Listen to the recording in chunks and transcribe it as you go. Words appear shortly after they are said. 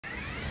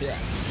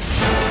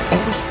On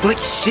some slick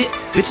shit,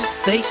 bitches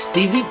say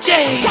Stevie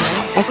J.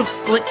 On some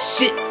slick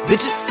shit,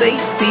 bitches say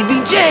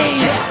Stevie J.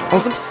 On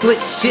some slick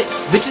shit,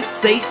 bitches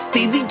say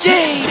Stevie J.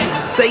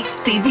 Say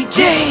Stevie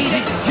J.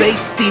 Say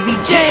Stevie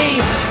J.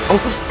 On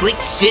some slick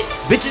shit,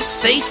 bitches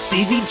say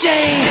Stevie J.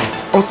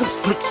 On some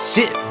slick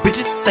shit,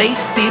 bitches say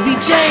Stevie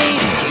J.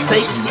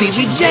 Say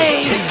Stevie J.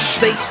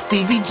 Say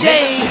Stevie J.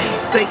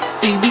 Say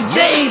Stevie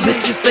J.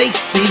 Bitches say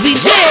Stevie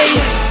J.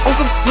 On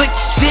some slick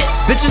shit,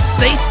 bitches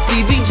say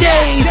Stevie J.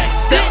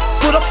 Step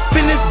foot up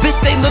in this bitch,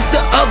 they look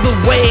the other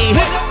way.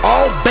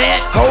 All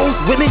bad hoes,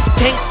 women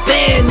can't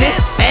stand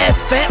this. Ass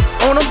fat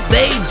on them,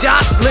 they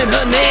Jocelyn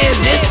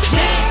Hernandez.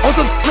 On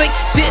some slick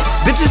shit,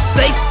 bitches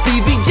say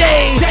Stevie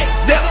J.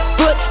 Step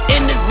foot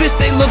in this bitch,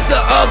 they look the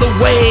other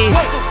way.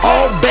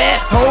 All bad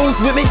hoes,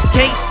 women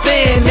can't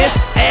stand this.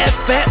 Ass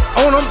fat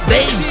on them,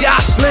 they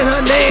Jocelyn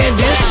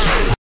Hernandez.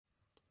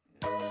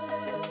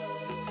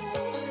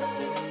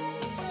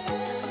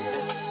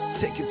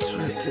 Take a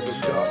trip to the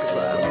dark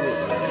side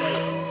with me.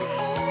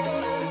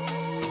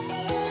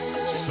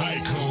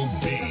 Psycho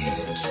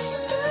Beats.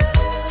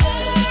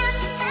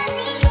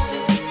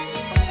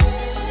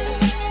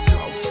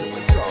 Talk to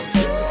me, talk to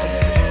me.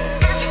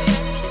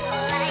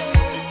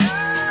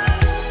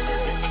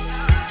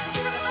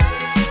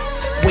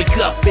 Wake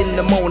up in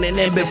the morning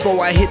and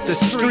before I hit the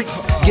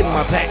streets, get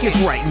my package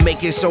right,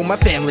 making sure my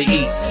family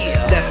eats.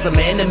 That's a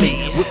man to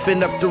me,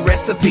 whipping up the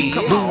recipe.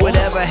 Do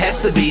whatever has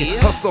to be,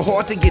 hustle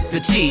hard to get the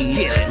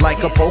cheese.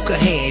 Like a poker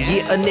hand,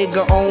 yeah, a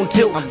nigga on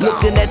tilt.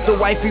 Looking at the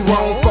wifey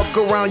wrong, fuck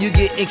around, you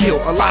getting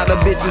killed. A lot of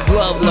bitches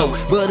love low,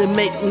 but it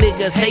make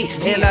niggas hate.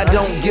 And I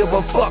don't give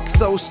a fuck,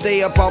 so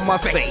stay up on my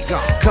face.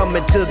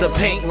 Coming to the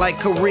paint like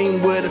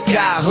Kareem with a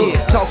sky hook.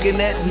 Talking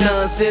that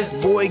nonsense,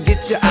 boy,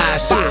 get your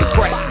eyes shut. The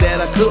crack that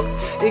I cook,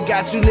 it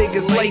got you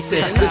niggas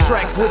lacing. The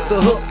track with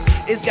the hook,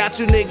 it's got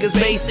you niggas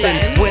basing.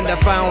 When I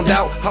found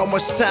out how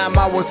much time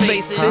I was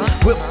facing,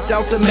 whipped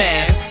out the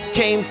mask,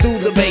 came through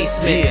the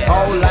basement.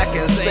 All I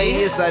can say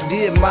is I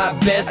did my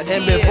best.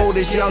 And before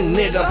this young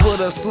nigga put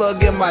a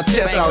slug in my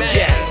chest, I'll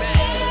jest.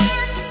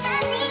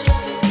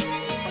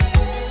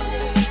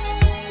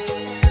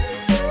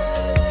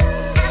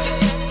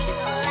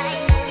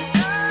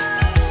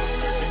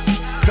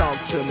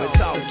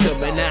 Talk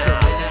to me now.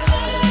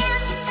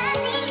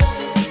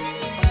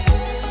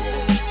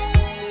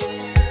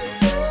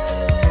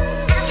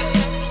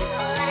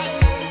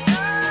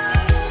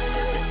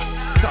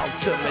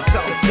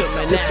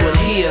 This one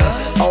here,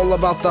 all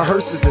about the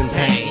hearses and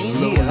pain.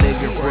 Little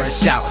nigga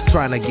fresh out,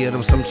 trying to get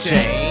him some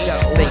change.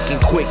 Thinking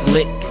quick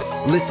lick,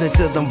 listening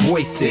to them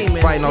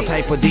voices. Fighting all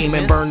type of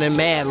demon, burning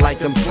mad like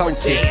them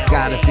torches.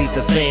 Gotta feed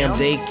the fam,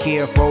 they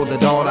care for the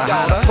daughter.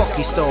 How the fuck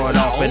he start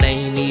off and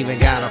ain't even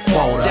got a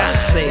quota?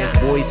 Say his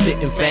boy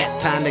sitting fat,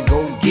 time to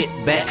go get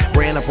back.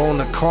 Ran up on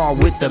the car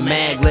with the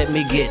mag, let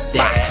me get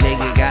that.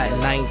 Nigga got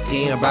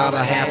 19, about a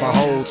half a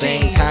whole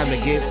thing. Time to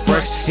get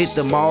fresh, hit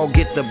the mall,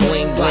 get the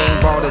bling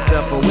bling. Bought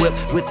himself a whip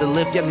with the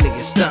lift, young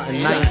nigga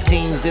stunting.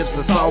 19 zips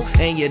of salt,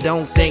 and you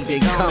don't think they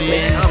coming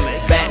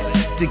back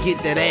to get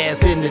that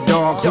ass in the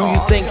dog. Who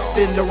you think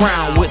sitting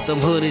around with them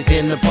hoodies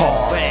in the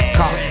park?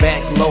 Cock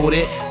back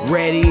loaded,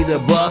 ready to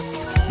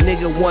bust.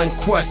 Nigga, one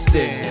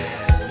question,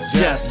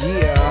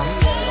 just